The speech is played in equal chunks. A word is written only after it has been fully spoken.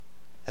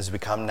As we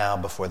come now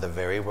before the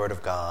very word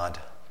of God,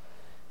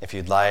 if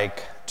you'd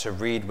like to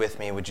read with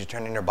me, would you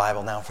turn in your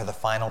Bible now for the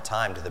final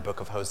time to the book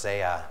of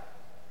Hosea?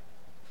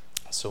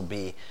 This will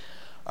be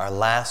our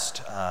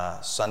last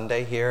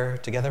Sunday here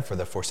together for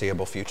the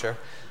foreseeable future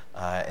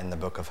in the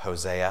book of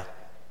Hosea.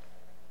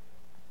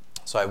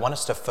 So I want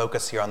us to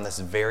focus here on this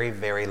very,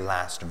 very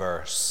last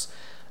verse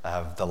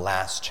of the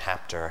last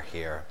chapter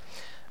here.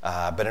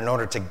 But in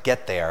order to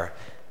get there,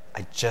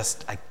 I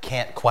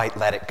can't quite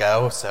let it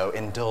go, so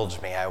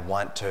indulge me. I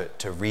want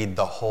to read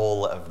the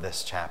whole of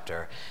this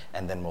chapter,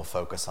 and then we'll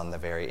focus on the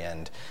very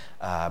end.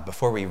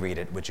 Before we read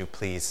it, would you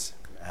please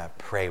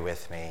pray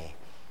with me?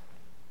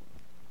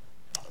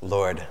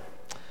 Lord,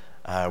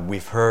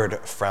 we've heard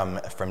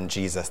from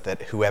Jesus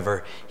that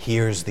whoever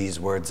hears these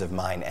words of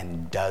mine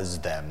and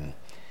does them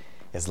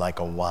is like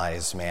a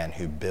wise man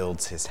who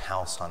builds his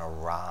house on a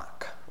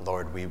rock.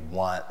 Lord, we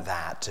want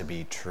that to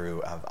be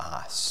true of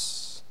us.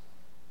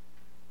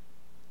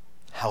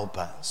 Help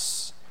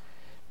us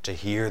to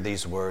hear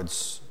these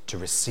words, to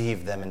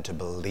receive them and to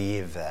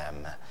believe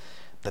them,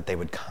 that they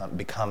would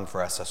become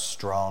for us a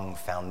strong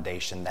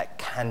foundation that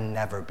can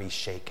never be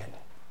shaken.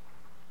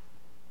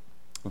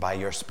 By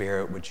your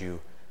Spirit, would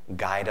you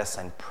guide us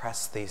and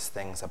press these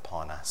things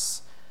upon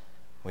us?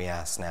 We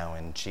ask now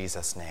in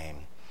Jesus'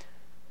 name,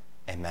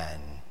 amen.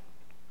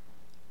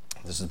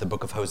 This is the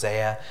book of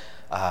Hosea.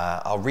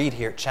 I'll read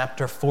here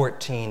chapter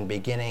 14,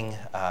 beginning,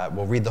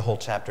 we'll read the whole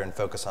chapter and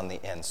focus on the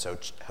end. So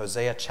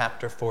Hosea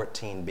chapter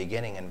 14,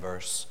 beginning in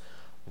verse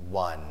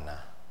 1.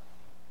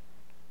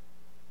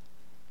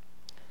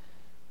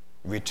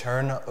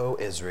 Return, O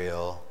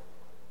Israel,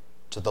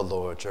 to the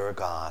Lord your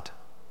God.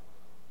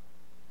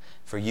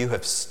 For you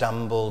have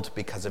stumbled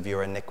because of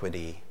your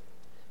iniquity.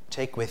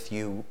 Take with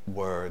you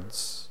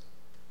words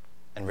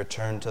and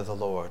return to the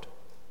Lord.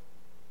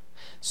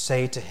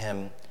 Say to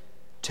him,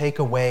 take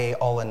away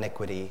all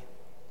iniquity,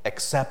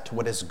 accept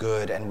what is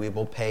good, and we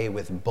will pay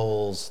with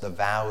bulls the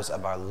vows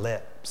of our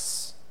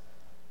lips.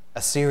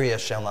 Assyria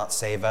shall not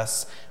save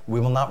us. We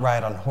will not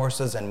ride on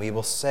horses, and we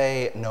will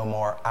say no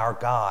more, our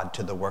God,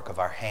 to the work of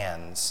our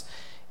hands.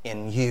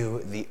 In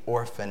you the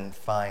orphan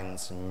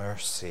finds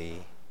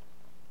mercy.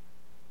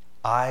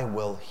 I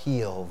will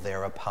heal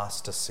their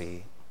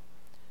apostasy.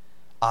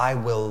 I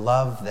will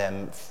love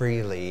them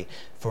freely,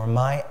 for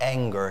my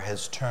anger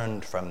has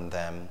turned from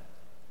them.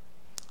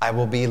 I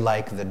will be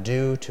like the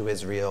dew to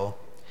Israel.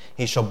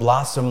 He shall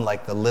blossom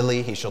like the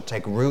lily. He shall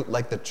take root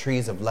like the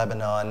trees of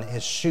Lebanon.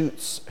 His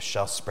shoots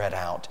shall spread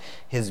out.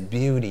 His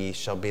beauty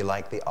shall be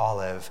like the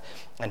olive,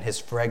 and his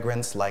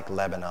fragrance like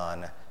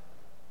Lebanon.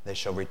 They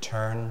shall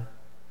return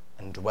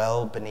and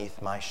dwell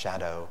beneath my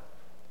shadow.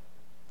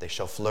 They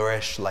shall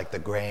flourish like the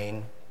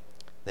grain.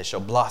 They shall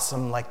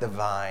blossom like the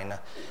vine.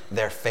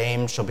 Their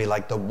fame shall be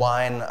like the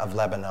wine of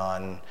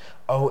Lebanon.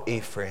 O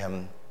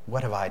Ephraim,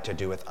 what have I to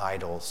do with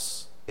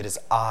idols? It is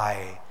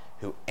I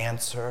who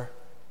answer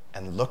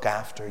and look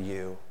after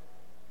you.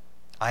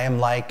 I am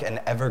like an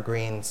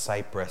evergreen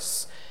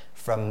cypress.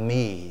 From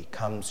me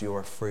comes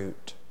your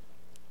fruit.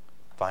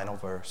 Final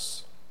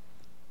verse.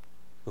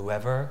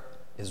 Whoever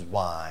is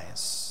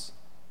wise,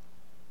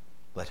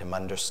 let him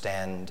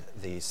understand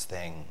these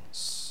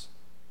things.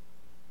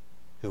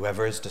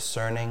 Whoever is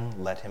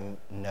discerning, let him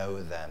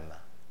know them.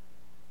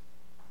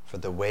 For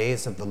the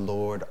ways of the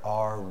Lord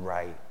are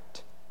right,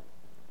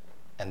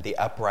 and the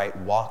upright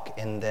walk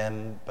in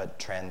them, but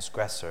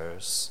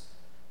transgressors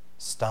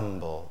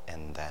stumble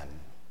in them.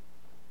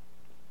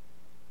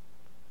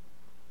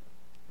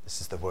 This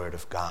is the word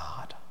of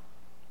God.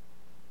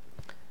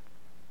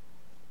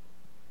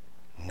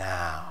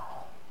 Now,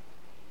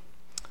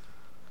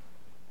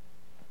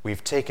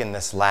 we've taken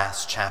this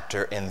last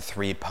chapter in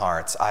 3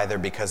 parts, either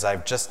because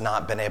I've just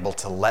not been able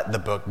to let the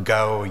book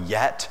go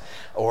yet,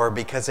 or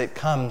because it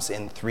comes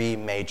in 3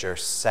 major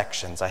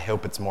sections. I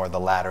hope it's more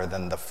the latter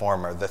than the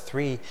former. The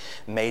 3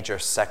 major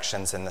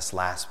sections in this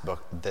last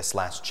book, this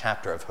last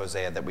chapter of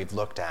Hosea that we've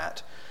looked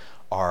at,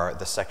 are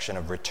the section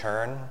of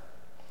return,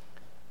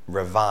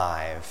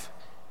 revive,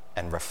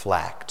 and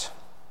reflect.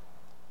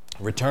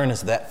 Return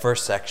is that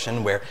first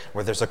section where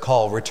there's a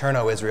call, return,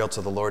 O Israel,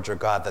 to the Lord your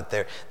God, that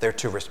they're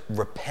to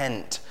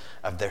repent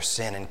of their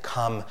sin and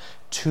come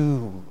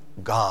to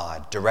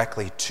God,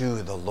 directly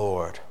to the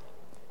Lord.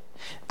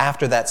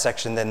 After that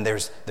section, then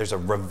there's a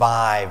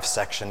revive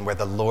section where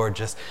the Lord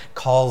just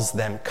calls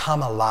them,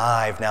 come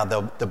alive. Now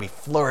they'll be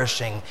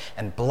flourishing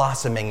and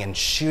blossoming and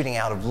shooting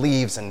out of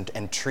leaves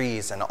and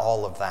trees and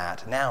all of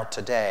that. Now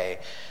today,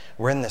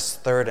 we're in this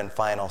third and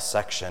final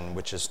section,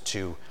 which is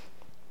to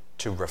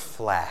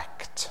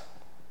reflect.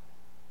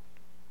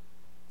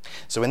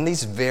 So in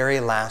these very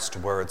last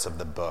words of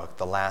the book,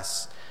 the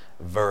last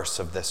verse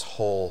of this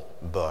whole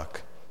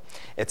book,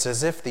 it's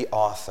as if the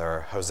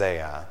author,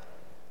 Hosea,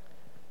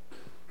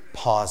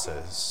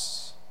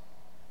 pauses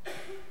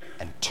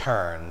and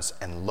turns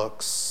and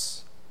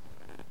looks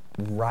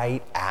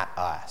right at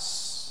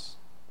us.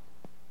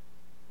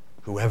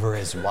 Whoever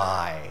is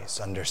wise,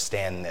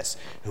 understand this.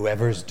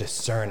 Whoever is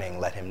discerning,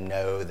 let him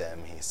know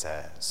them, he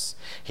says.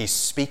 He's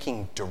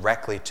speaking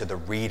directly to the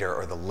reader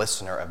or the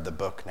listener of the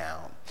book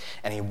now.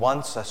 And he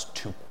wants us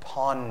to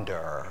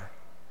ponder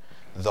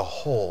the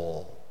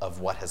whole of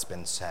what has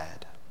been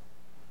said.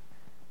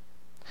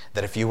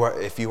 That if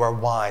you are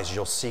wise,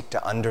 you'll seek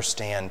to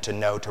understand, to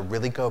know, to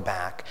really go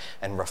back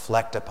and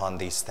reflect upon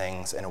these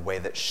things in a way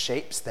that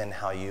shapes then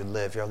how you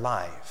live your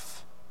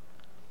life.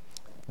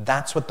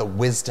 That's what the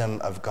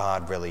wisdom of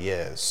God really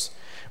is.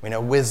 We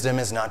know wisdom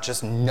is not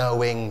just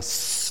knowing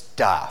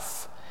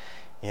stuff.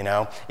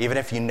 Even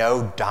if you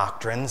know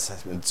doctrines,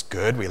 it's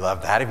good. We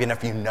love that. Even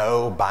if you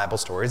know Bible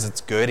stories,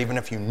 it's good. Even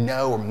if you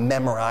know or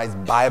memorize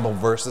Bible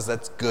verses,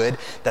 that's good.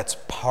 That's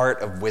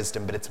part of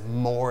wisdom, but it's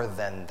more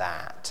than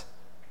that.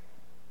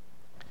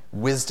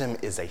 Wisdom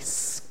is a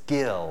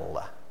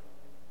skill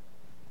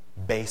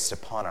based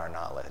upon our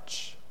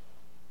knowledge.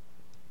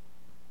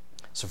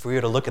 So if we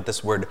were to look at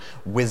this word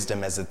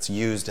wisdom as it's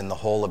used in the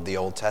whole of the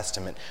Old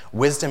Testament,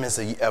 wisdom is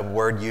a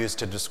word used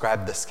to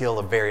describe the skill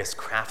of various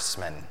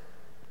craftsmen.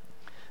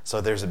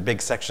 So there's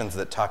big sections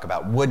that talk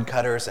about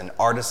woodcutters and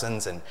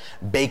artisans and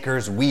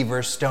bakers,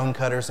 weavers,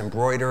 stonecutters,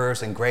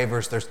 embroiderers,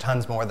 engravers. There's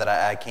tons more that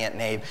I can't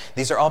name.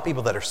 These are all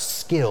people that are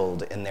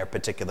skilled in their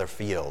particular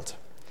field.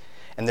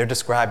 And they're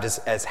described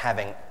as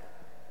having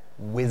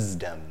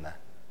wisdom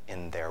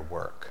in their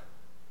work.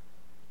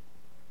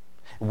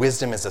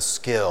 Wisdom is a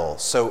skill.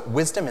 So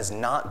wisdom is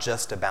not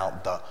just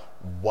about the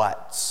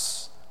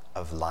what's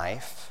of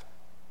life.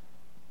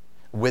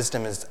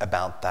 Wisdom is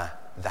about the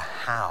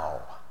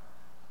how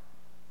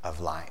of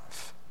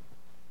life.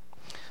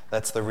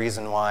 That's the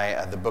reason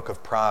why the book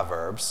of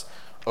Proverbs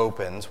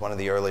opens, one of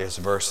the earliest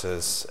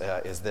verses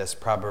is this,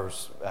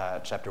 Proverbs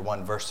chapter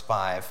 1, verse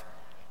 5.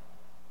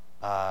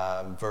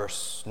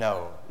 Verse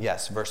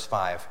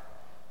 5.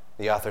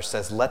 The author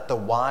says, "Let the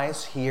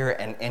wise hear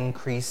and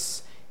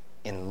increase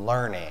in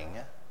learning,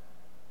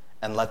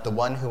 and let the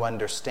one who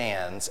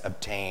understands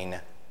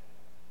obtain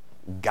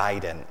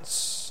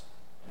guidance."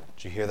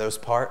 Did you hear those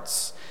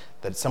parts?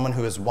 That someone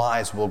who is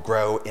wise will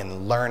grow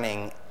in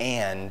learning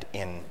and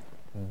in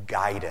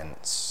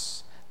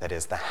guidance. That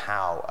is the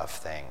how of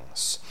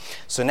things.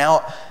 So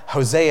now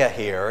Hosea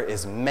here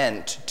is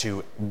meant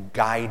to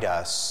guide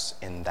us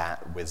in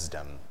that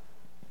wisdom.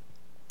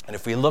 And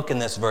if we look in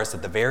this verse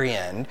at the very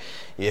end,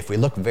 if we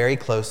look very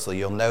closely,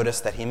 you'll notice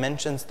that he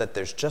mentions that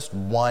there's just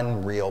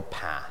one real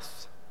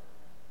path.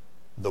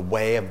 The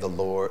way of the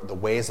Lord, the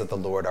ways of the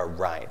Lord are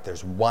right.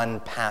 There's one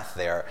path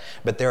there,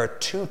 but there are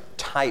two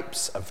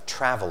types of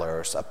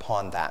travelers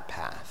upon that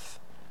path.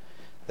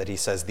 That he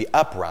says the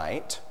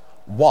upright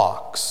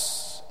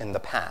walks in the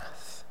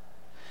path,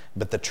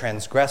 but the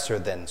transgressor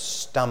then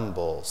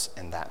stumbles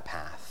in that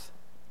path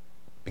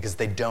because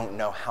they don't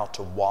know how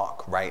to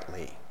walk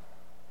rightly.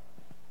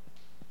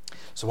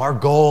 So our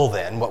goal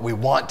then, what we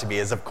want to be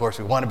is, of course,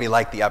 we want to be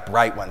like the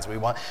upright ones. We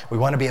want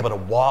to be able to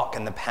walk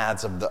in the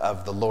paths of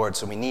the Lord.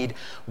 So we need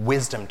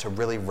wisdom to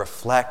really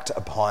reflect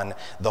upon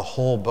the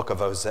whole book of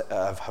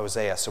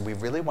Hosea. So we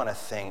really want to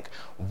think,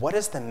 what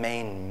is the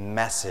main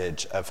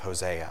message of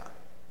Hosea?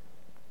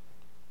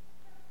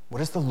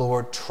 What is the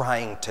Lord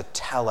trying to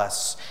tell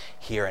us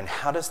here, and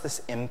how does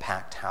this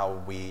impact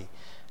how we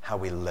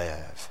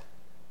live?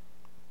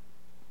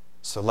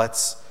 So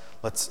let's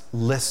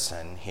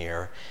listen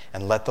here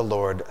and let the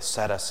Lord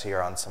set us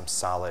here on some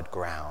solid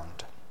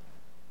ground.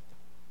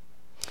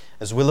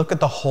 As we look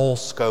at the whole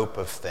scope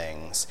of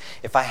things,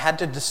 if I had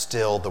to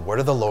distill the word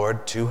of the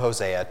Lord to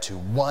Hosea to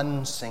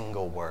one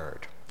single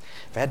word,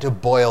 if I had to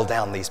boil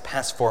down these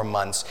past 4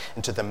 months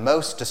into the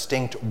most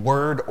distinct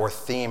word or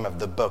theme of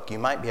the book, you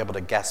might be able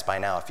to guess by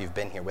now if you've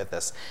been here with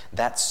us,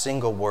 that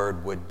single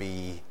word would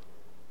be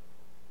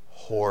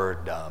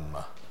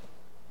whoredom.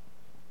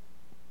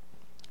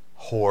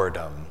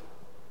 Whoredom.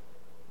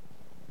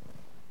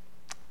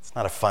 It's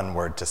not a fun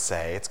word to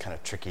say. It's kind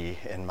of tricky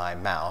in my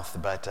mouth,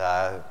 but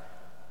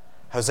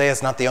Hosea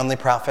is not the only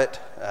prophet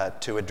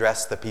to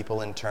address the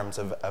people in terms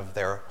of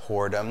their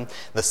whoredom.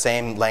 The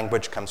same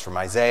language comes from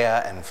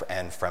Isaiah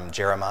and from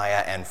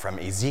Jeremiah and from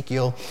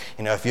Ezekiel.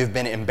 You know, if you've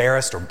been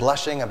embarrassed or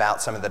blushing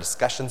about some of the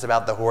discussions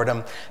about the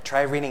whoredom,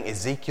 try reading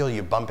Ezekiel.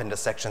 You bump into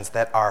sections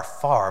that are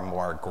far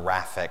more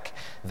graphic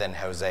than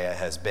Hosea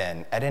has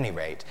been. At any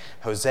rate,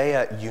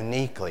 Hosea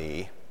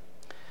uniquely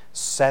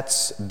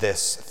sets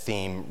this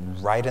theme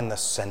right in the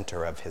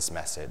center of his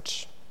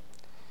message.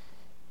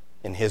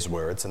 In his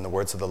words, in the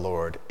words of the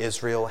Lord,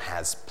 Israel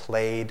has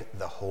played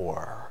the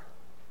whore.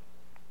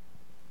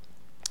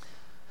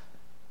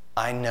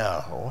 I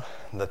know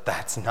that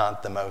that's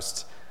not the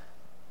most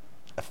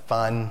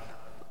fun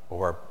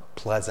or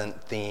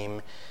pleasant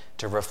theme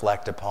to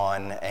reflect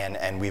upon,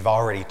 and we've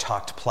already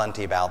talked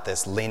plenty about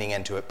this, leaning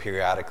into it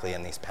periodically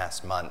in these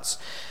past months.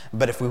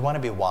 But if we want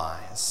to be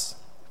wise,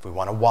 if we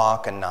want to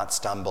walk and not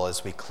stumble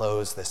as we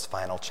close this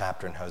final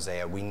chapter in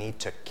Hosea, we need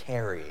to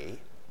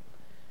carry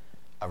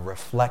a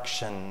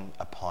reflection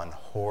upon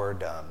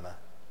whoredom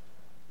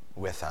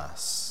with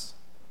us.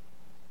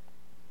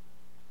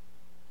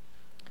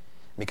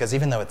 Because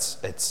even though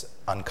it's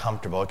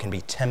uncomfortable, it can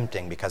be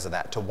tempting because of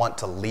that, to want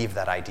to leave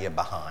that idea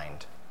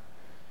behind,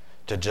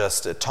 to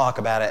just talk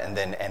about it and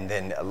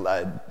then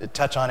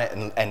touch on it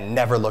and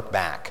never look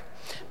back.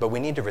 But we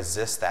need to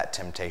resist that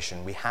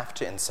temptation. We have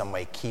to in some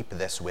way keep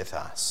this with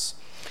us.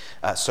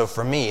 So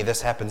for me,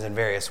 this happens in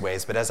various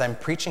ways, but as I'm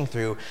preaching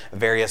through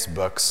various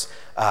books,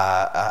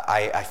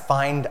 I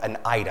find an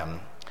item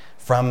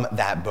from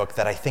that book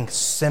that I think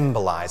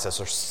symbolizes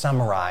or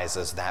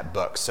summarizes that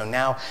book. So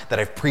now that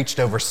I've preached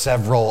over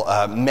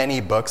many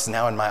books,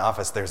 now in my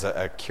office there's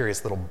a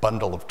curious little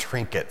bundle of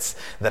trinkets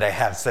that I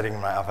have sitting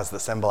in my office that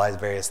symbolize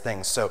various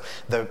things. So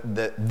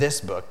this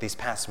book, these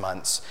past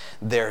months,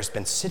 there's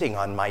been sitting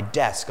on my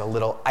desk a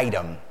little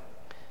item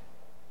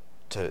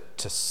to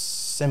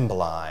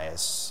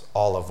symbolize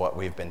all of what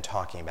we've been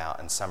talking about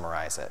and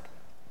summarize it.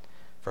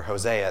 For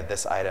Hosea,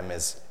 this item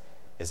is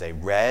a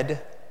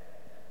red,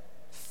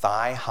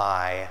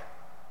 thigh-high,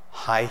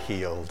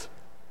 high-heeled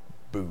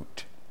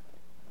boot.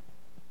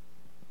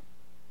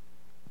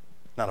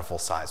 Not a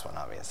full-size one,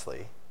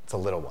 obviously. It's a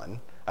little one.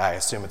 I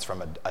assume it's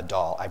from a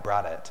doll. I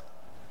brought it.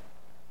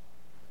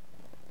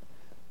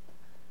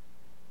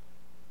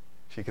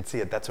 If you could see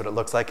it, that's what it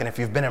looks like. And if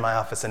you've been in my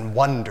office and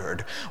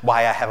wondered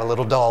why I have a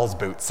little doll's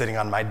boot sitting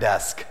on my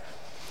desk,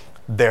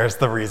 there's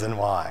the reason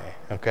why,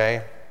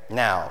 okay?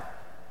 Now,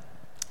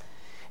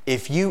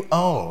 if you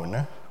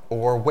own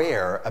or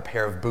wear a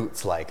pair of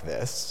boots like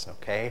this,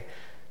 okay?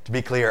 To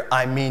be clear,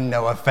 I mean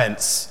no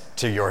offense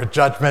to your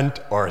judgment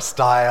or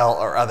style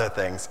or other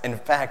things. In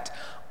fact,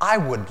 I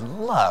would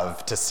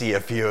love to see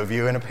a few of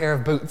you in a pair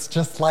of boots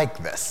just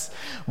like this.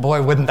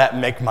 Boy, wouldn't that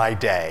make my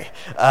day.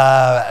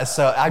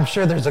 So I'm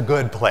sure there's a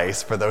good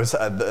place for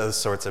those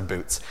sorts of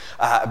boots.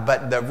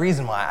 But the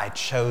reason why I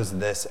chose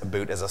this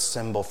boot as a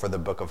symbol for the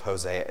book of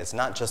Hosea is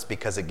not just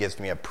because it gives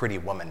me a pretty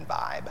woman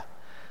vibe,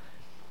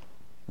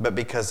 but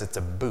because it's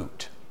a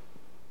boot.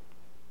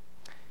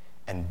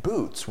 And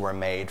boots were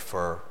made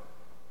for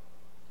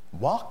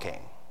walking.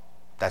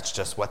 That's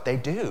just what they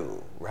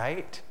do,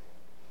 right?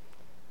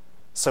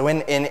 So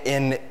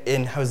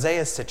in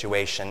Hosea's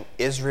situation,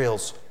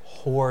 Israel's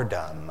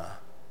whoredom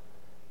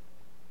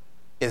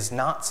is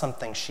not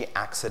something she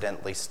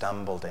accidentally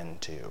stumbled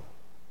into.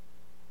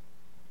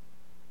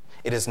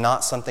 It is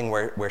not something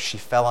where she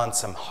fell on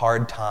some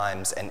hard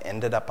times and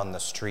ended up on the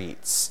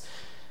streets.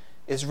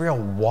 Israel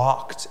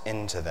walked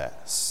into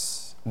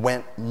this,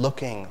 went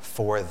looking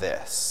for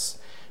this.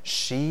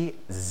 She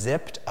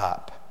zipped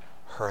up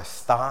her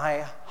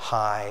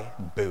thigh-high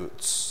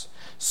boots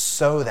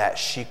so that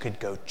she could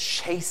go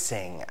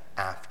chasing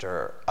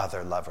after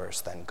other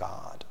lovers than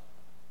God.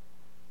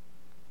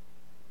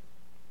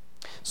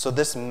 So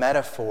this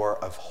metaphor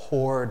of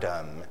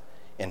whoredom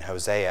in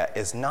Hosea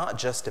is not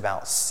just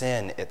about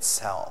sin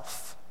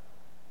itself.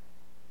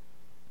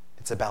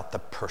 It's about the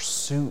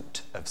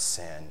pursuit of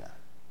sin.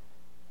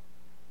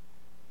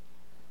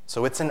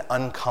 So it's an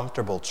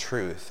uncomfortable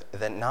truth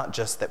that not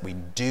just that we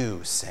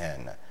do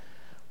sin,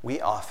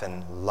 we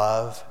often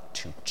love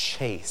to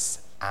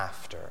chase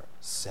after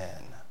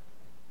sin.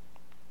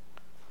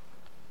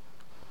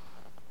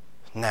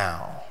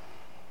 Now,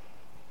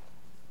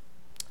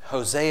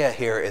 Hosea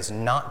here is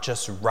not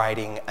just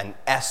writing an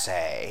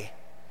essay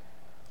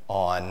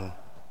on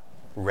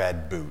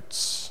red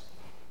boots.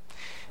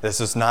 This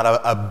is not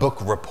a book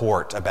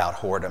report about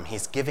whoredom.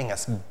 He's giving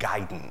us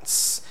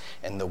guidance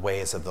in the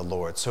ways of the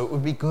Lord. So it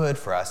would be good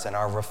for us in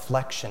our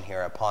reflection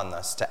here upon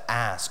this to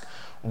ask,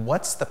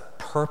 what's the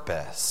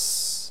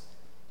purpose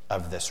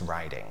of this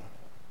writing?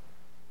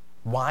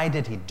 Why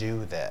did he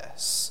do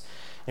this?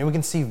 And we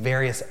can see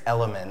various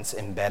elements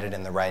embedded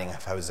in the writing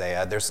of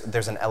Hosea.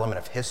 There's an element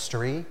of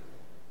history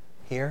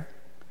here.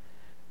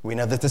 We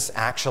know that this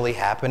actually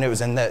happened. It was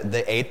in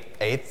the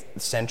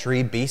 8th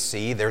century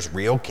BC. There's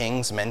real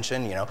kings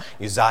mentioned,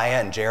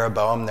 Uzziah and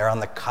Jeroboam. They're on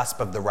the cusp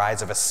of the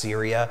rise of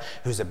Assyria,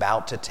 who's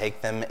about to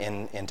take them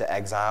into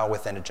exile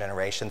within a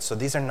generation. So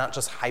these are not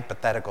just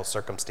hypothetical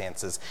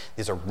circumstances.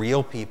 These are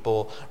real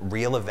people,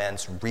 real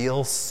events,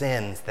 real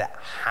sins that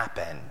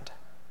happened.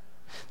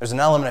 There's an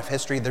element of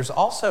history. There's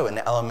also an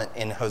element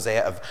in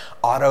Hosea of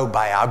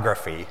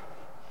autobiography,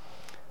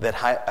 that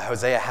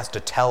Hosea has to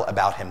tell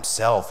about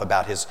himself,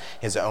 about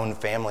his own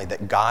family,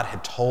 that God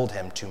had told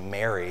him to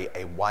marry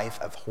a wife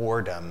of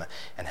whoredom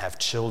and have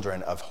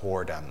children of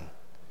whoredom.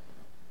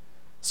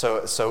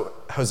 So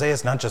Hosea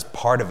is not just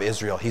part of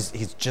Israel,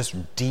 he's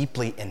just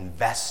deeply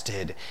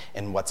invested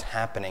in what's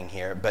happening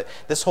here. But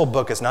this whole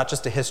book is not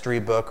just a history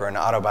book or an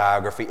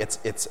autobiography,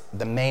 it's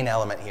the main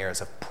element here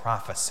is a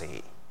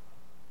prophecy.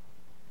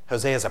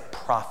 Hosea is a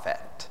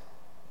prophet.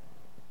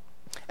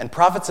 And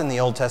prophets in the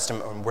Old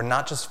Testament were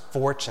not just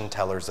fortune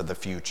tellers of the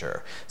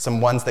future, some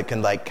ones that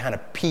can kind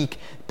of peek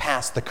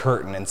past the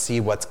curtain and see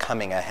what's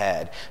coming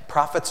ahead.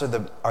 Prophets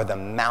are the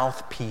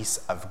mouthpiece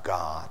of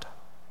God.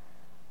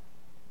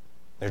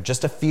 They're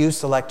just a few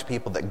select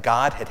people that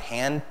God had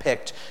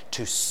handpicked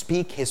to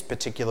speak his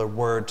particular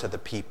word to the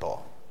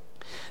people.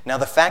 Now,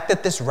 the fact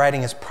that this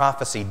writing is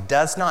prophecy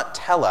does not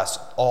tell us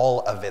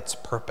all of its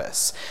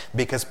purpose,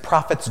 because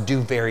prophets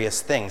do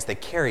various things. They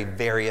carry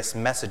various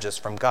messages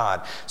from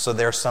God. So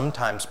there are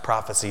sometimes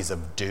prophecies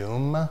of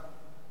doom,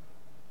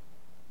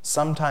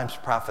 sometimes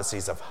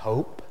prophecies of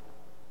hope.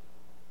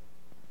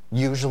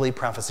 Usually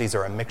prophecies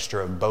are a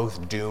mixture of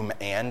both doom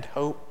and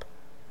hope.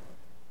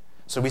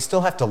 So we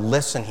still have to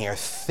listen here,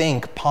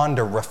 think,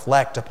 ponder,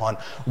 reflect upon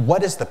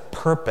what is the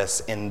purpose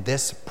in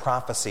this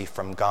prophecy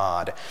from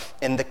God.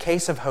 In the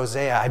case of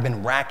Hosea, I've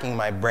been racking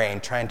my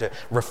brain trying to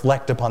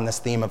reflect upon this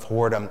theme of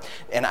whoredom,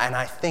 and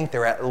I think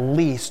there are at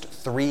least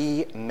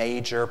 3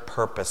 major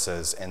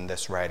purposes in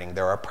this writing.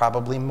 There are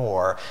probably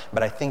more,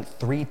 but I think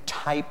 3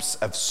 types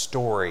of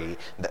story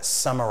that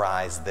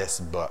summarize this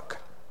book.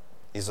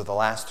 These are the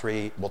last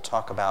 3 we'll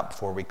talk about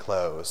before we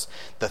close.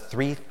 The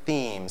 3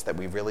 themes that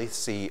we really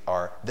see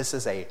are, this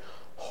is a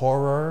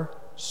horror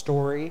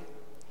story,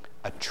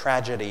 a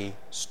tragedy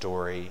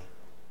story,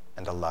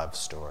 and a love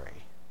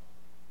story.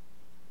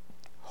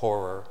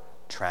 Horror,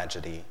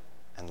 tragedy,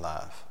 and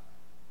love.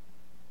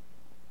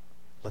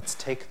 Let's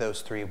take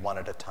those 3 one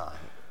at a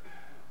time.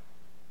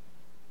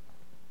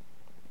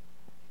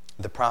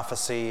 The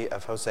prophecy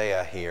of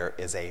Hosea here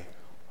is a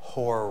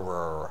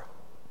horror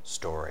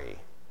story.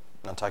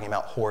 I'm not talking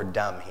about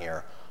whoredom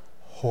here.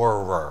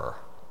 Horror,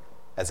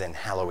 as in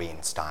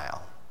Halloween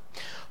style.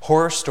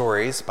 Horror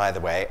stories, by the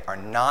way, are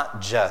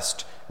not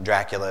just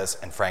Dracula's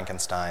and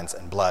Frankenstein's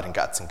and blood and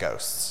guts and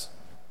ghosts.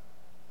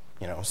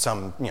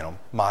 Some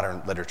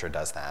modern literature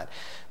does that.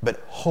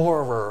 But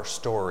horror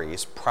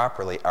stories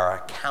properly are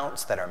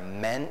accounts that are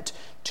meant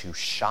to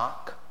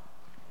shock,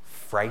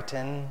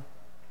 frighten,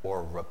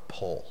 or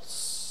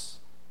repulse.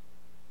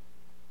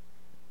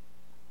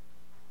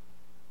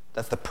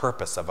 That's the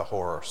purpose of a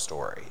horror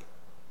story.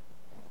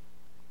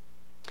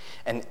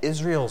 And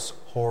Israel's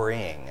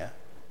whoring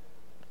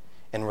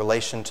in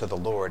relation to the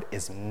Lord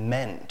is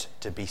meant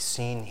to be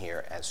seen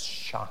here as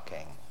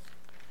shocking.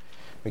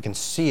 We can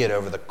see it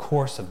over the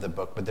course of the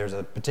book, but there's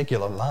a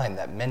particular line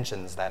that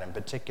mentions that in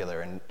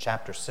particular. In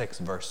chapter 6,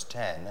 verse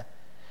 10,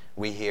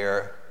 we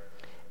hear,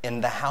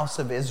 "In the house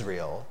of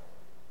Israel,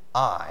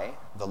 I,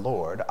 the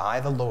Lord,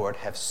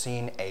 have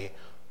seen a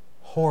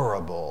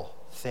horrible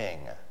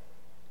thing."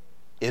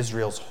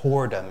 Israel's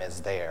whoredom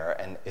is there,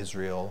 and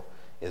Israel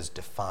is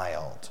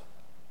defiled.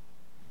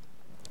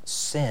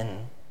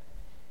 Sin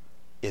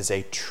is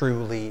a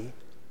truly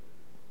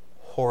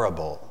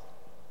horrible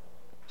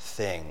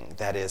thing.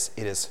 That is,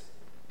 it is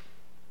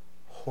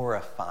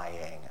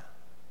horrifying.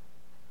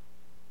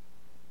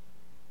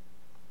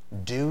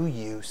 Do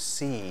you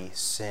see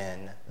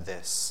sin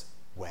this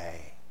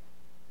way?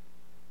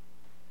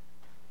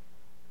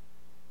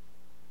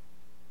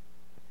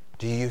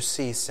 Do you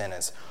see sin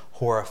as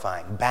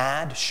horrifying?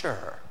 Bad,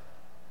 sure.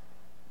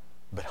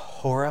 But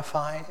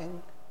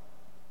horrifying?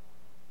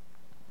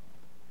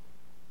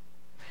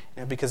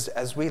 Because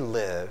as we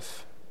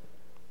live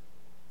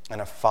in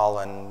a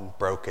fallen,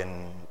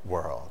 broken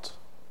world,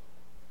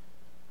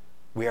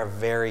 we are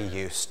very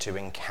used to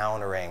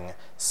encountering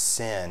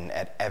sin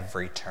at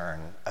every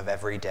turn of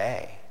every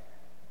day.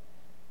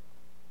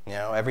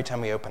 Every time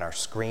we open our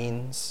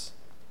screens,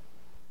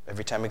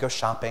 every time we go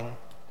shopping,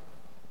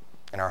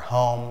 in our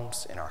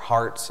homes, in our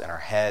hearts, in our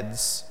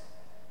heads,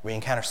 we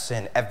encounter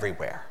sin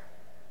everywhere.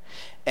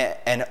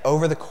 And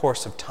over the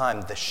course of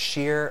time, the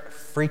sheer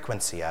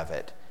frequency of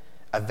it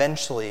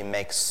eventually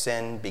makes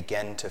sin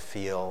begin to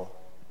feel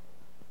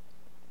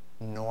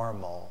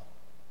normal.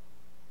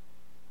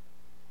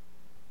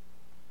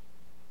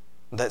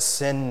 That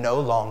sin no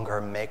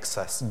longer makes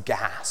us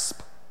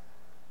gasp,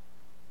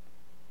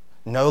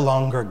 no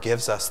longer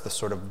gives us the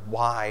sort of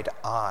wide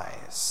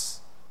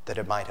eyes that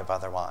it might have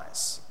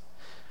otherwise.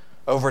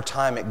 Over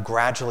time, it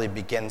gradually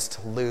begins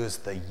to lose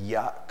the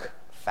yuck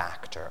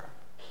factor,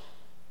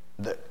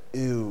 the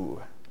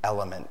ooh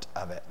element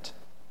of it.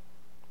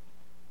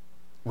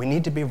 We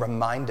need to be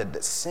reminded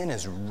that sin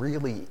is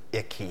really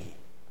icky.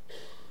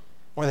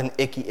 More than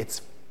icky,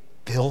 it's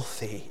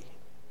filthy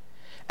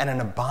and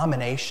an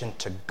abomination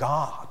to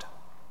God.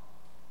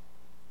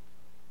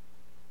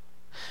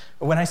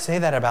 When I say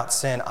that about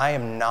sin, I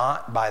am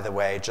not, by the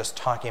way, just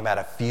talking about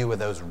a few of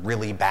those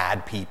really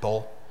bad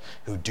people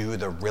who do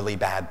the really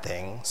bad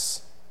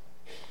things.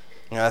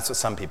 That's what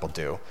some people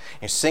do.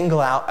 You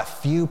single out a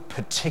few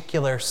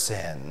particular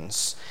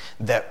sins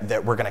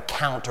that we're going to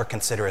count or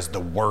consider as the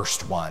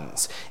worst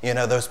ones.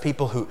 Those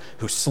people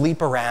who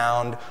sleep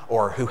around,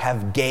 or who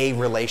have gay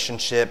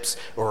relationships,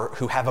 or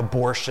who have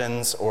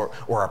abortions, or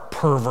are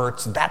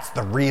perverts. That's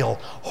the real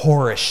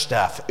whorish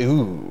stuff.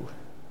 Ooh.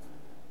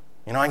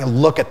 I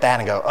can look at that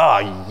and go,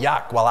 oh,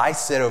 yuck, while I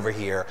sit over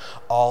here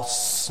all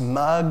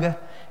smug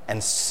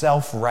and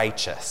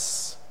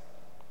self-righteous,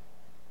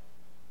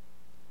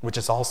 which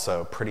is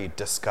also pretty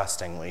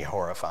disgustingly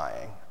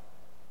horrifying.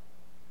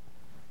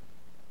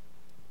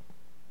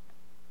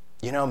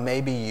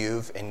 Maybe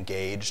you've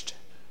engaged,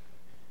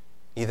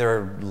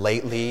 either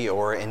lately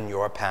or in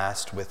your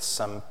past, with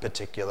some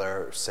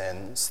particular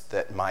sins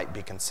that might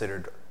be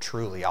considered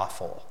truly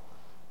awful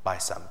by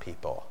some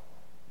people.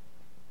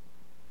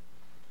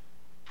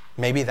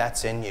 Maybe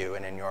that's in you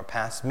and in your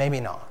past, maybe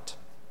not.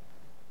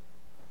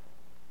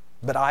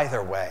 But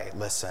either way,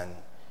 listen,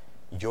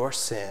 your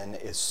sin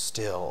is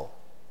still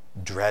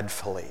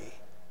dreadfully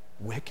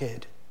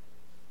wicked.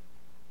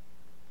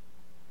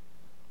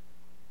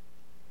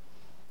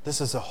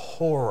 This is a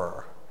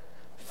horror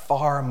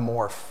far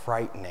more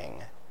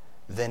frightening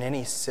than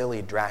any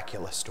silly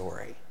Dracula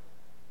story.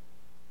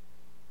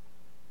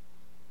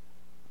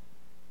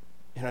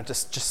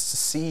 Just to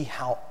see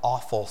how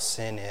awful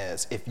sin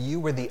is. If you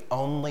were the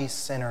only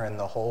sinner in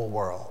the whole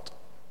world,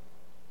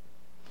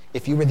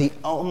 it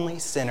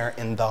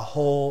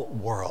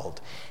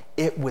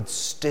would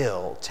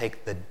still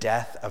take the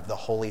death of the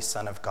Holy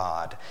Son of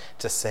God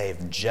to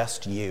save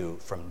just you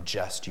from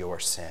just your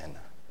sin.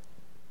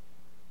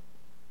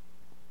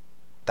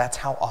 That's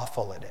how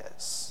awful it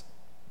is.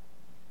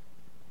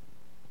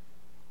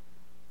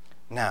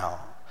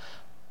 Now,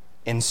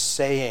 in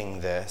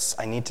saying this,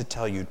 I need to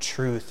tell you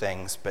true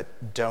things,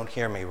 but don't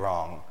hear me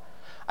wrong.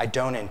 I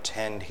don't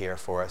intend here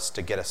for us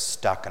to get us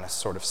stuck in a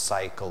sort of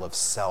cycle of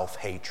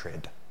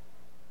self-hatred.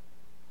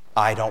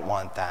 I don't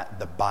want that.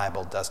 The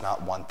Bible does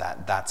not want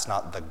that. That's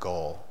not the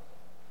goal.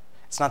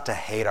 It's not to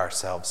hate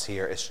ourselves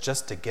here. It's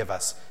just to give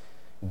us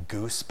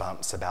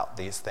goosebumps about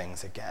these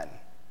things again.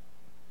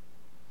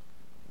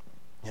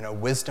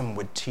 Wisdom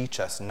would teach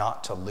us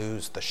not to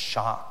lose the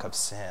shock of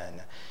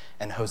sin.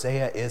 And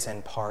Hosea is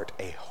in part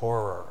a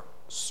horror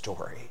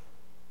story.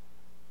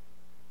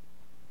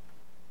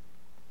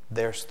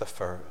 There's the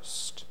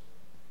first.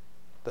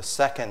 The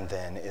second,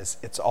 then, is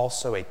it's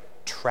also a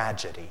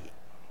tragedy.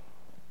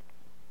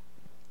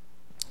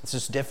 This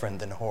is different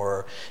than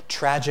horror.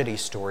 Tragedy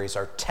stories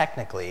are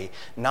technically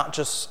not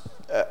just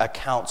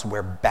accounts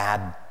where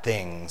bad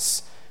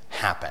things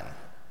happen.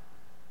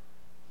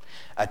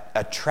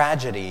 A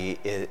tragedy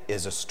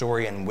is a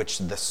story in which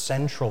the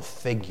central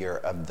figure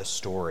of the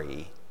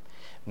story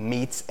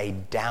meets a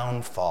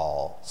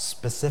downfall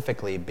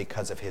specifically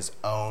because of his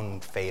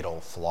own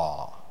fatal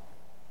flaw.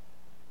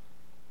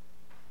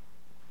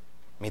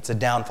 Meets a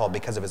downfall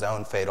because of his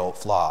own fatal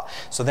flaw.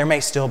 So there may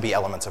still be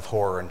elements of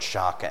horror and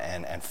shock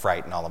and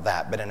fright and all of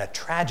that, but in a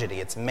tragedy,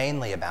 it's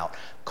mainly about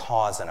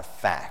cause and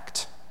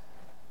effect.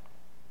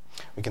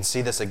 We can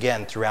see this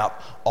again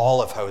throughout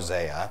all of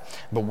Hosea,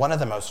 but one of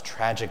the most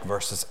tragic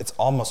verses, it's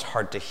almost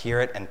hard to hear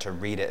it and to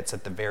read it. It's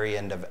at the very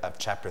end of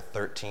chapter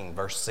 13,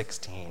 verse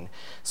 16.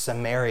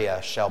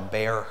 Samaria shall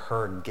bear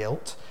her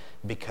guilt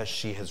because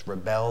she has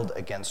rebelled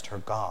against her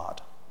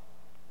God.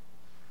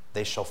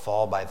 They shall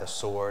fall by the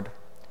sword.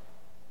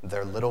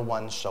 Their little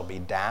ones shall be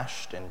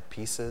dashed in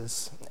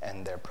pieces,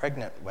 and their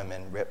pregnant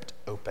women ripped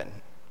open.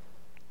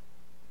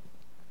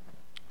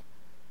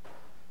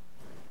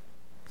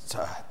 It's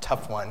a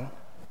tough one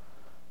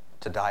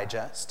to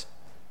digest.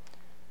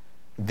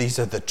 These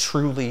are the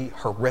truly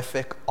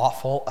horrific,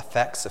 awful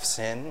effects of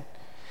sin,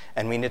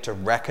 and we need to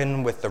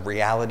reckon with the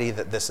reality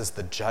that this is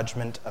the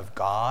judgment of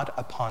God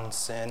upon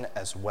sin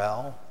as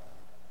well.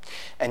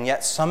 And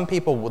yet some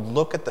people would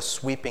look at the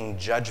sweeping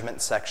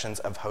judgment sections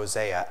of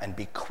Hosea and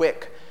be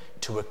quick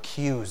to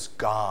accuse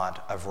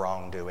God of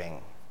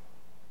wrongdoing.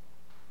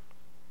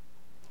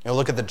 You'll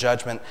look at the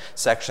judgment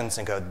sections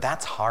and go,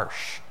 that's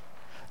harsh.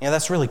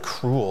 That's really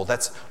cruel.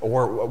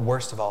 Or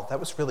worst of all,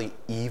 that was really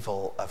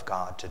evil of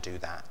God to do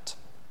that.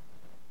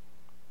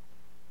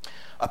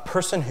 A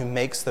person who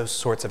makes those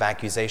sorts of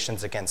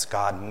accusations against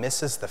God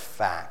misses the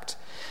fact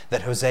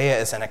that Hosea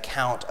is an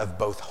account of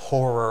both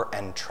horror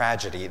and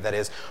tragedy. That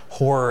is,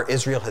 horror,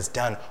 Israel has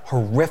done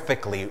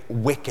horrifically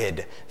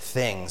wicked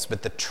things,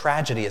 but the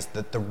tragedy is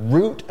that the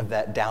root of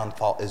that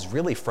downfall is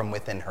really from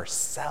within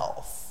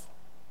herself.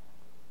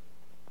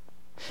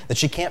 That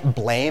she can't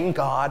blame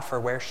God for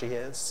where she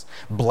is,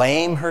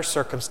 blame her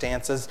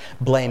circumstances,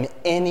 blame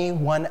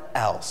anyone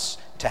else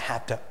to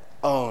have to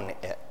own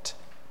it.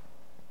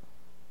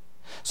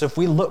 So if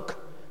we look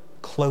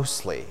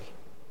closely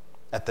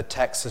at the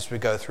text as we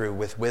go through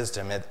with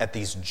wisdom, at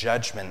these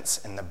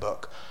judgments in the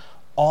book,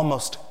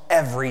 almost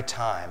every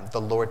time the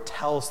Lord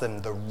tells them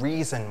the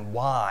reason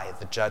why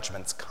the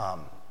judgments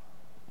come.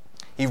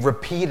 He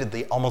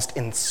repeatedly, almost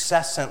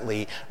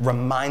incessantly,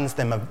 reminds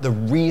them of the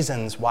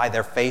reasons why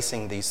they're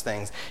facing these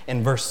things.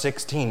 In verse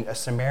 16,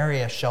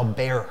 Samaria shall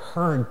bear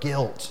her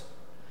guilt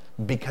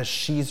because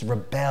she's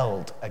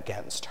rebelled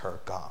against her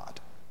God.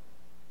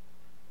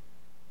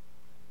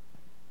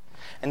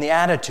 And the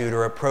attitude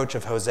or approach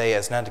of Hosea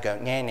is not to go,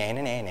 nay, nay,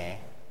 nay, nay,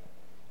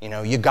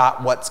 nay. You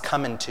got what's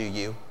coming to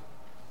you.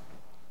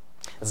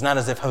 It's not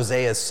as if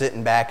Hosea is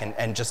sitting back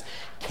and just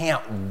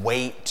can't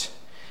wait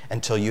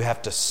until you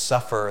have to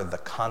suffer the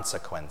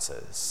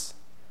consequences.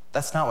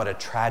 That's not what a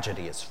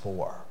tragedy is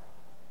for.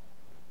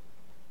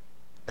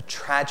 A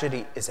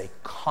tragedy is a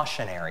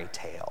cautionary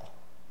tale,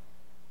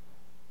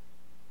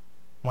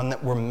 one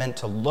that we're meant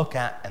to look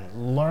at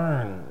and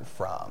learn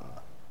from.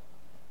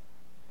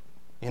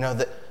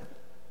 That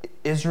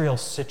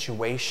Israel's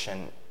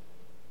situation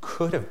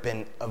could have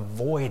been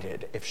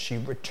avoided if she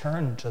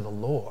returned to the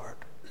Lord.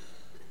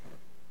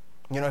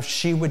 If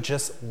she would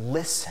just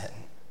listen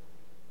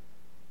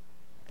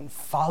and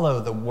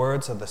follow the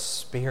words of the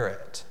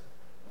Spirit.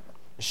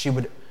 She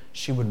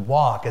would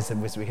walk,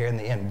 as we hear in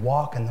the end,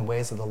 walk in the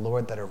ways of the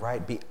Lord that are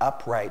right, be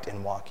upright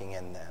in walking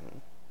in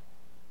them.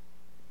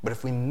 But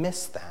if we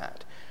miss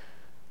that,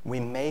 we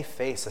may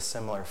face a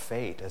similar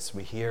fate as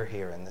we hear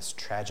here in this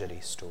tragedy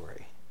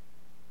story.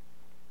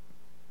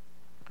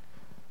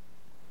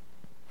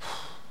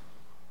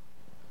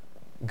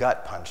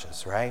 Gut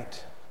punches,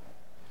 right?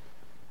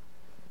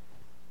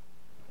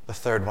 The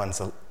third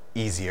one's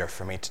easier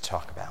for me to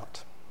talk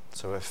about.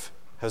 So if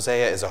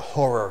Hosea is a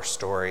horror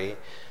story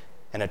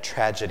and a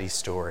tragedy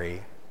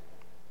story,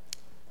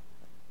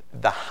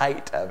 the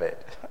height of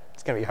it,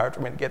 it's going to be hard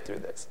for me to get through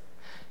this,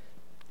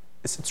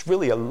 is it's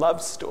really a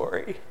love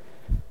story.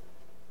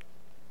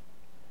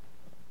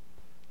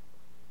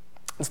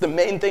 It's the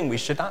main thing we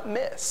should not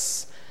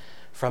miss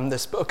from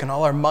this book and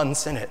all our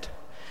months in it.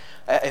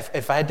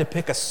 If I had to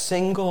pick a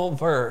single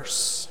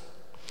verse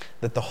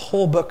that the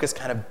whole book is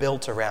kind of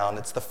built around,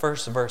 it's the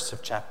first verse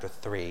of chapter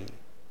 3.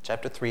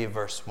 Chapter 3,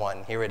 verse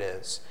 1. Here it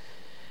is.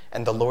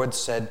 And the Lord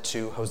said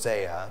to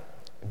Hosea,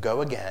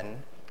 "Go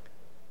again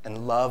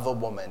and love a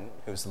woman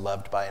who's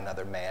loved by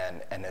another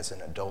man and is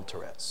an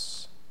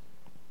adulteress,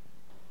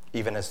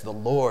 even as the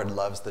Lord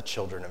loves the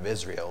children of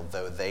Israel,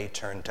 though they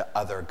turn to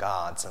other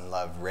gods and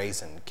love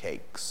raisin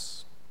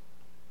cakes."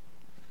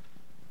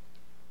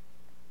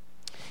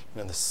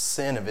 You know, the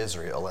sin of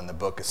Israel in the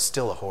book is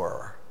still a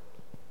horror.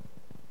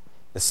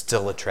 It's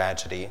still a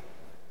tragedy.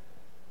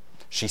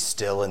 She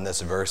still, in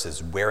this verse,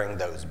 is wearing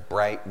those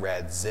bright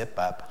red,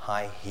 zip-up,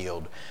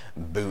 high-heeled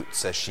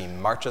boots as she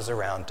marches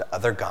around to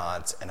other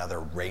gods and other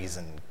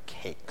raisin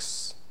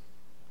cakes.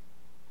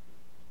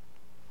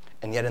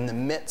 And yet in the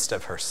midst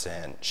of her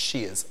sin,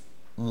 she is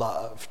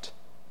loved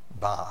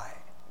by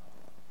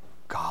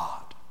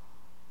God.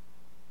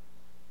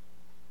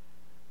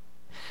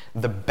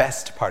 The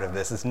best part of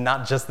this is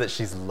not just that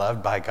she's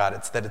loved by God,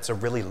 it's that it's a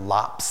really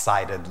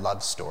lopsided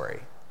love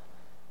story.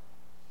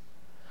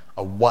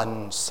 A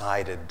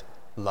one-sided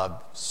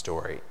love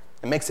story.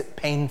 It makes it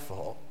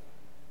painful,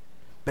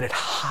 but it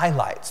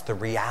highlights the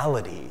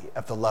reality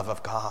of the love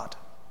of God.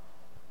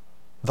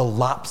 The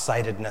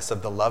lopsidedness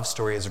of the love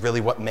story is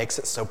really what makes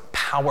it so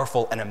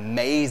powerful and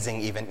amazing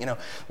even. You know,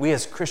 we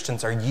as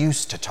Christians are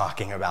used to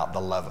talking about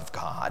the love of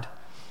God.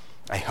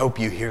 I hope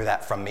you hear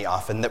that from me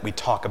often, that we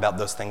talk about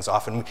those things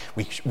often.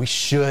 We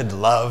should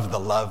love the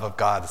love of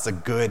God. It's a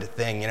good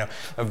thing. You know,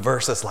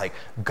 verses like,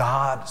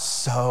 God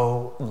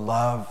so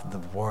loved the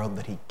world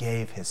that he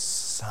gave his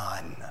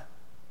son.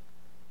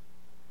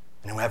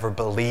 And whoever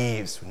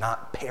believes would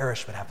not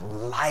perish but have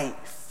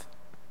life.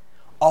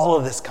 All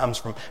of this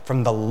comes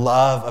from the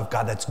love of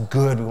God. That's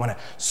good. We want to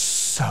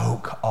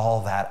soak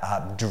all that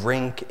up,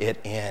 drink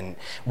it in.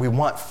 We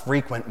want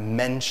frequent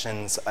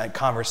mentions,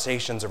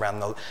 conversations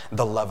around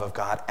the love of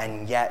God,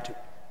 and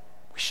yet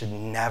we should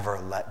never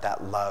let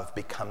that love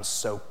become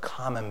so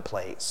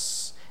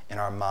commonplace in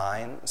our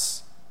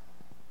minds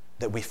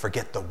that we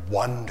forget the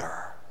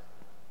wonder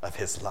of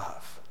his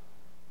love.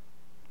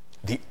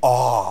 The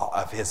awe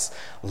of his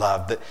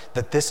love,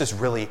 that this is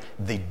really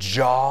the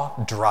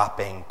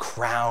jaw-dropping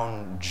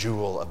crown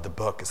jewel of the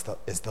book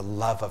is the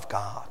love of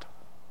God.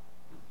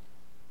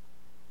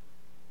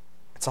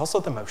 It's also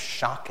the most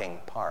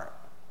shocking part.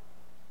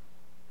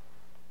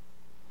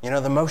 You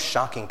know, the most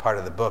shocking part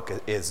of the book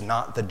is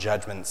not the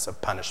judgments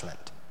of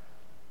punishment.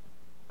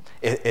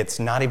 It's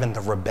not even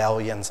the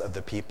rebellions of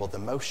the people. The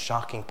most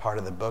shocking part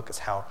of the book is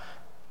how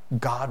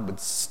God would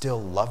still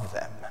love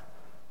them.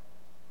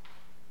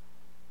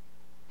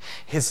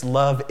 His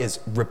love is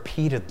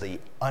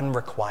repeatedly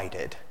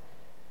unrequited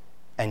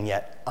and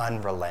yet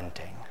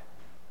unrelenting.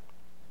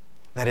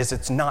 That is,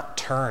 it's not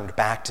turned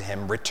back to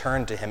him,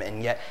 returned to him,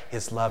 and yet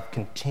his love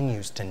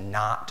continues to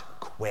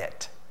not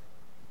quit.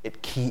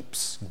 It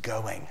keeps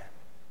going.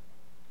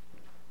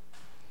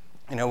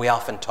 You know, we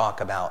often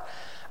talk about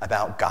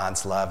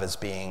God's love as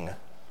being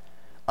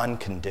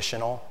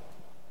unconditional.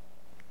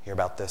 Hear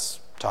about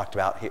this talked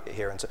about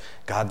here. And so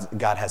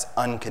God has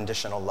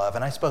unconditional love,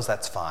 and I suppose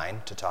that's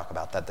fine to talk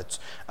about that. That's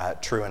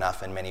true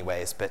enough in many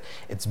ways, but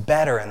it's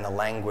better in the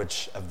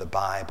language of the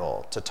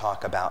Bible to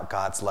talk about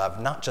God's love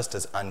not just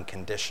as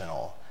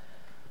unconditional,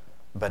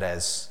 but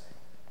as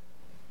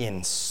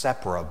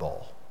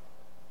inseparable.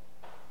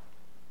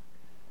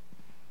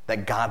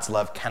 That God's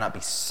love cannot be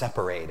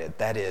separated.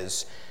 That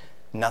is,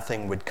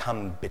 nothing would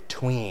come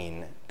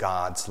between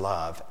God's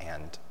love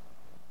and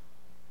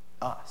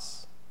us.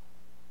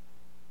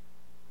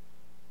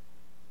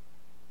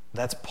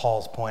 That's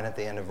Paul's point at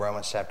the end of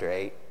Romans chapter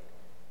 8.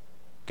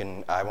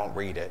 I won't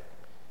read it.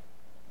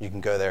 You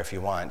can go there if you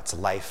want. It's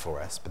life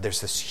for us. But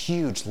there's this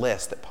huge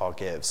list that Paul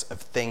gives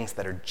of things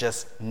that are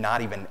just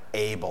not even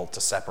able to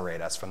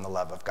separate us from the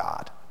love of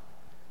God.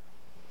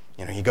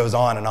 You know, he goes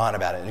on and on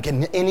about it. And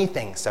can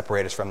anything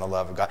separate us from the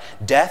love of God?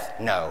 Death?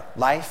 No.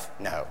 Life?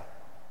 No.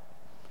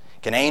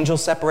 Can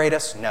angels separate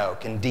us? No.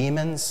 Can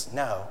demons?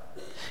 No.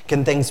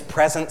 Can things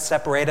present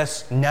separate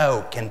us?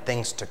 No. Can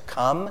things to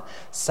come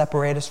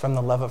separate us from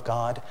the love of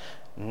God?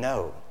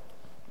 No.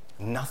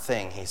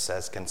 Nothing, he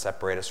says, can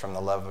separate us from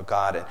the love of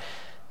God.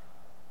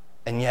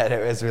 And yet,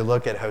 as we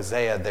look at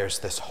Hosea, there's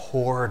this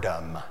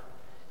whoredom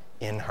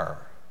in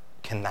her.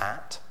 Can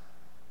that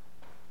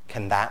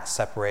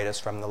separate us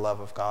from the love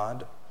of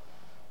God?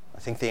 I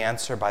think the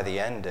answer by the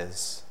end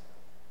is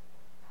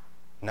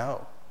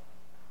no.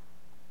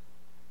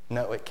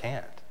 No, it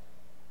can't.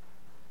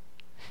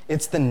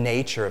 It's the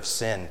nature of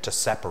sin to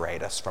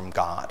separate us from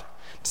God,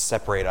 to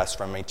separate us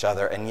from each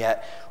other. And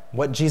yet,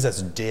 what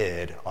Jesus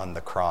did on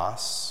the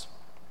cross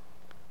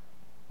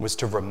was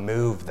to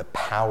remove the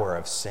power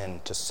of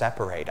sin to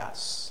separate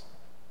us,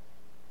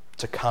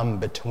 to come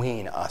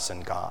between us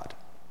and God.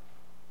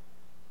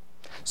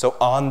 So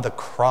on the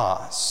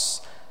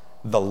cross,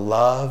 the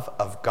love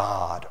of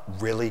God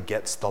really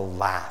gets the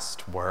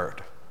last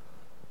word.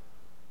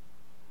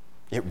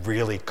 It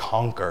really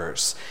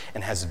conquers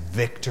and has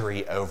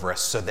victory over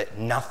us so that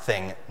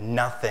nothing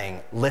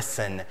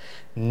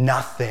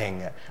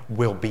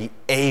will be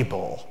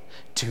able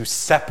to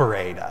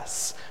separate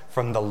us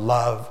from the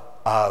love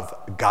of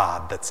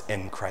God that's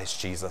in Christ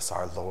Jesus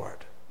our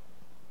Lord.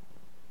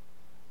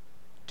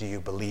 Do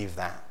you believe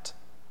that?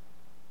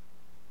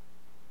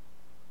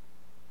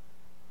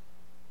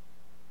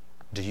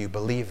 Do you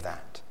believe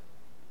that?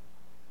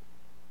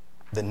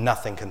 That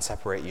nothing can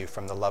separate you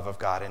from the love of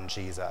God in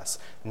Jesus?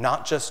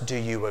 Not just do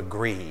you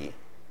agree,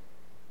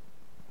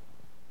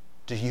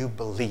 do you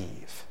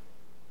believe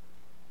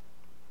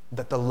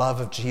that the love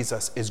of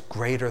Jesus is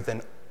greater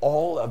than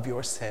all of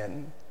your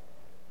sin?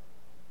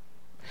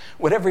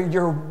 Whatever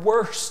your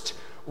worst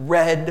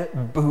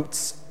red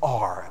boots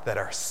are that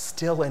are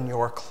still in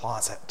your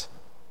closet,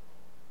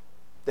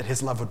 that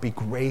his love would be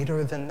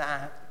greater than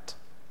that,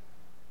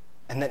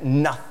 and that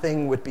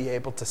nothing would be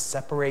able to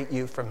separate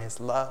you from his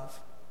love.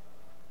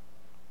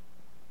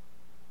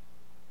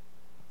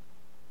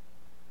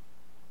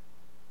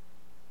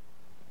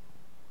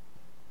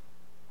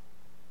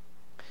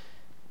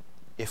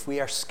 If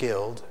we are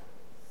skilled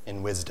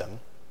in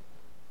wisdom,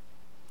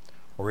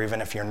 or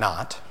even if you're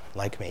not,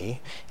 like me,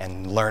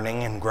 and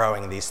learning and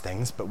growing these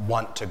things, but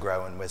want to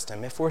grow in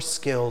wisdom, if we're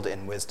skilled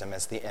in wisdom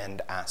as the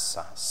end asks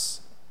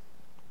us,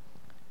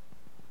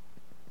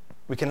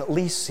 we can at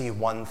least see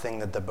one thing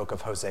that the book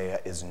of Hosea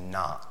is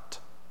not.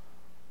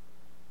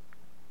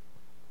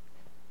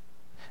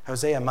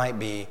 Hosea might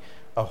be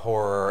a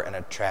horror and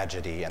a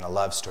tragedy and a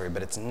love story,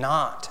 but it's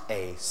not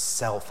a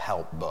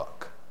self-help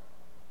book.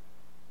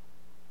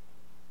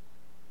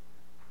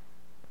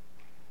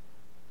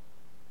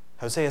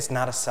 Hosea is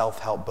not a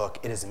self-help book.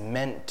 It is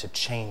meant to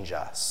change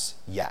us,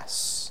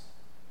 yes.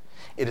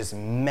 It is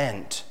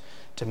meant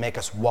to make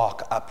us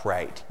walk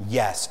upright,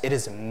 yes. It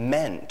is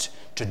meant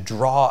to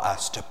draw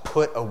us to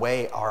put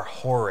away our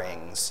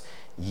whorings,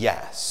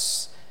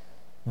 yes.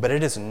 But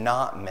it is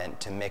not meant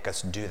to make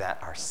us do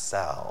that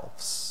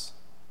ourselves.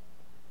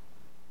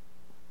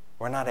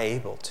 We're not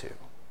able to.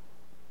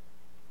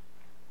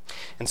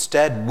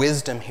 Instead,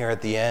 wisdom here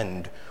at the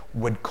end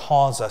would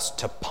cause us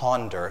to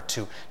ponder,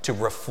 to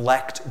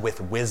reflect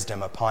with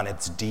wisdom upon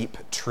its deep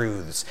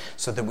truths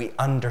so that we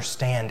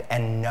understand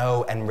and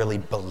know and really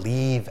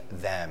believe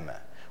them,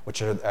 which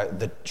are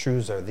the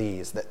truths are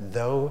these, that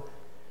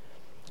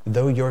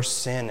though your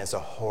sin is a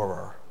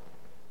horror,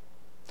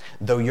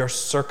 though your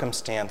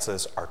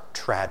circumstances are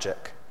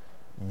tragic,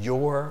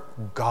 your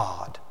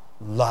God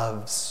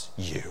loves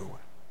you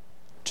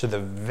to the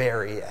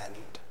very end.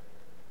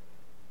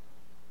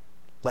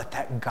 Let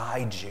that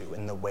guide you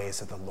in the ways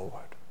of the Lord.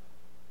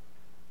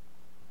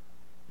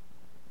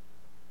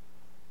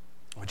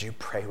 Would you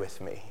pray with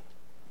me?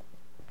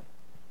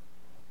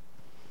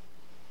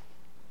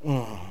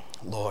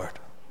 Lord,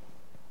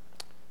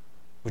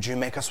 would you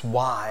make us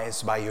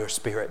wise by your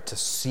Spirit to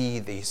see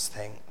these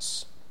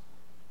things?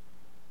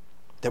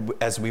 That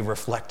as we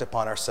reflect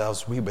upon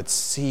ourselves, we would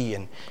see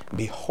and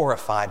be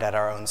horrified at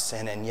our own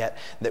sin, and yet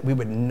that we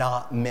would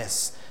not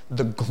miss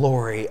the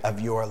glory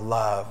of your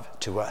love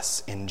to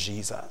us in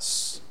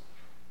Jesus.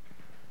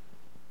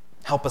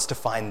 Help us to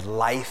find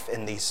life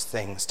in these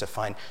things, to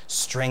find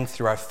strength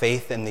through our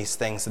faith in these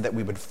things, so that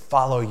we would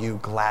follow you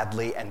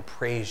gladly and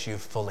praise you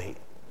fully.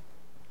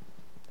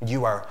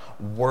 You are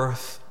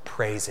worth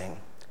praising.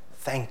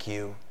 Thank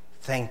you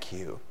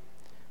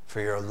for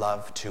your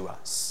love to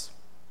us.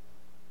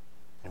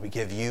 And we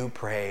give you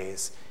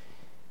praise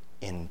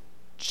in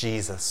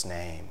Jesus'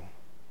 name.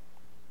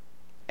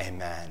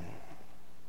 Amen.